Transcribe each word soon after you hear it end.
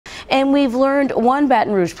And we've learned one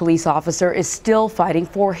Baton Rouge police officer is still fighting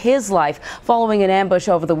for his life following an ambush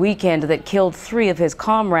over the weekend that killed 3 of his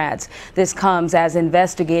comrades. This comes as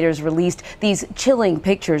investigators released these chilling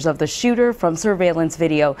pictures of the shooter from surveillance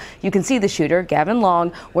video. You can see the shooter, Gavin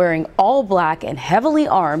Long, wearing all black and heavily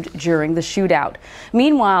armed during the shootout.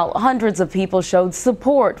 Meanwhile, hundreds of people showed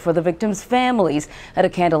support for the victims' families at a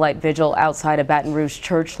candlelight vigil outside a Baton Rouge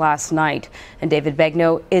church last night. And David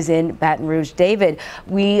Begnaud is in Baton Rouge. David,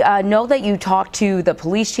 we know that you talked to the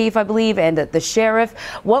police chief, I believe, and the sheriff.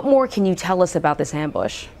 What more can you tell us about this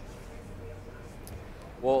ambush?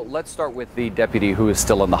 Well, let's start with the deputy who is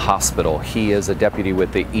still in the hospital. He is a deputy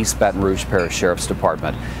with the East Baton Rouge Parish Sheriff's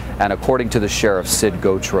Department. And according to the sheriff, Sid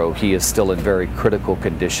Gautreaux, he is still in very critical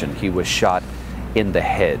condition. He was shot in the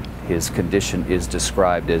head. His condition is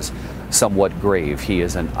described as somewhat grave. He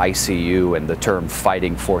is in ICU, and the term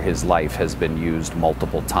fighting for his life has been used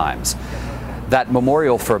multiple times. That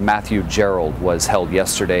memorial for Matthew Gerald was held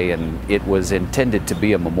yesterday, and it was intended to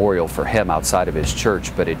be a memorial for him outside of his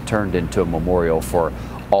church, but it turned into a memorial for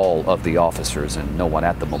all of the officers, and no one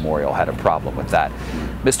at the memorial had a problem with that.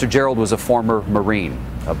 Mr. Gerald was a former Marine,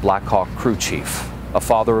 a Black Hawk crew chief, a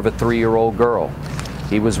father of a 3-year-old girl.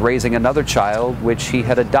 He was raising another child, which he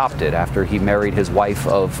had adopted after he married his wife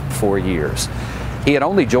of 4 years. He had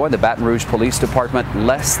only joined the Baton Rouge Police Department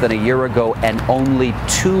less than a year ago, and only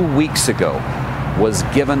 2 weeks ago was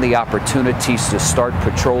given the opportunities to start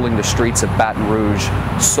patrolling the streets of Baton Rouge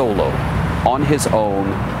solo, on his own,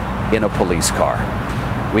 in a police car.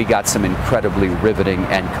 We got some incredibly riveting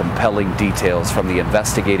and compelling details from the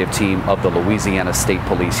investigative team of the Louisiana State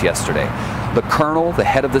Police yesterday. The colonel, the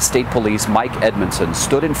head of the state police, Mike Edmondson,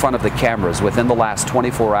 stood in front of the cameras within the last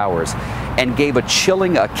 24 hours and gave a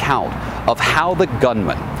chilling account of how the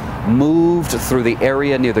gunman moved through the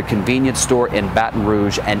area near the convenience store in Baton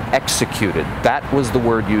Rouge and executed, that was the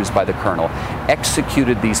word used by the colonel,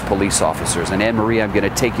 executed these police officers. And Anne-Marie, I'm going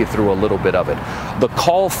to take you through a little bit of it. The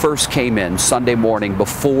call first came in Sunday morning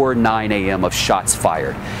before 9 a.m. of shots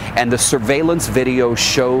fired. And the surveillance video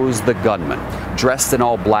shows the gunman, dressed in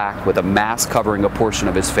all black with a mask covering a portion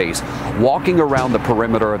of his face, walking around the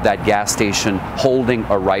perimeter of that gas station holding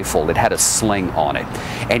a rifle. It had a sling on it.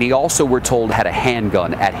 And he also, we're told, had a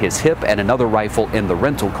handgun at his hip and another rifle in the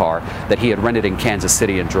rental car that he had rented in Kansas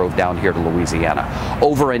City and drove down here to Louisiana.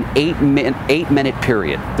 Over an 8-minute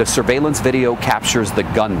period, the surveillance video captures the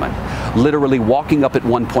gunman literally walking up at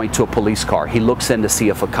one point to a police car. He looks in to see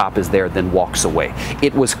if a cop is there, then walks away.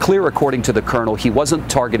 It was clear, according to the colonel, he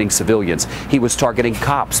wasn't targeting civilians. He was targeting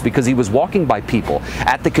cops because he was walking by people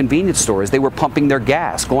at the convenience store as they were pumping their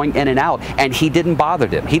gas, going in and out, and he didn't bother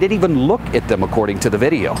them. He didn't even look at them, according to the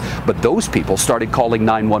video. But those people started calling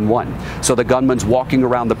 911. So the gunman's walking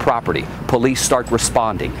around the property. Police start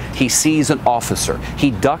responding. He sees an officer.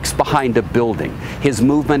 He ducks behind a building. His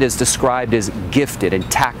movement is described as gifted and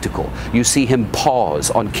tactical. You see him pause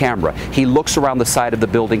on camera. He looks around the side of the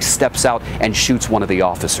building, steps out, and shoots one of the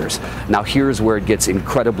officers. Now here's where it gets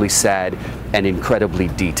incredibly sad and incredibly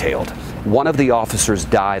detailed. One of the officers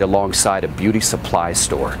died alongside a beauty supply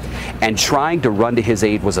store, and trying to run to his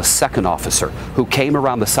aid was a second officer who came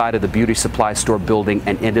around the side of the beauty supply store building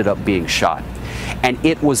and ended up being shot. And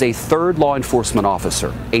it was a third law enforcement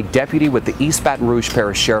officer, a deputy with the East Baton Rouge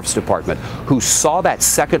Parish Sheriff's Department, who saw that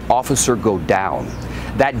second officer go down.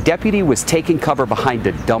 That deputy was taking cover behind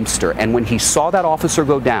a dumpster, and when he saw that officer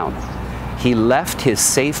go down, he left his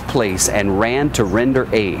safe place and ran to render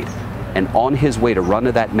aid. And on his way to run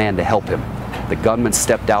to that man to help him, the gunman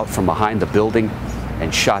stepped out from behind the building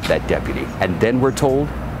and shot that deputy. And then we're told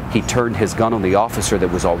he turned his gun on the officer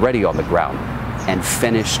that was already on the ground and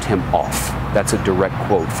finished him off. That's a direct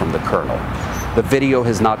quote from the colonel. The video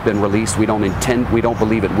has not been released. We don't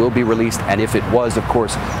believe it will be released. And if it was, of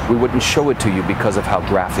course, we wouldn't show it to you because of how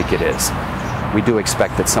graphic it is. We do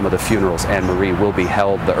expect that some of the funerals, Anne-Marie, will be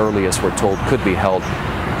held. The earliest, we're told, could be held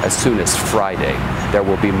as soon as Friday. There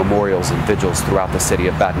will be memorials and vigils throughout the city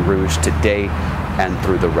of Baton Rouge today and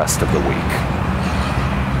through the rest of the week.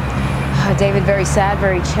 David, very sad,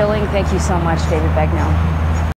 very chilling. Thank you so much, David Begnaud.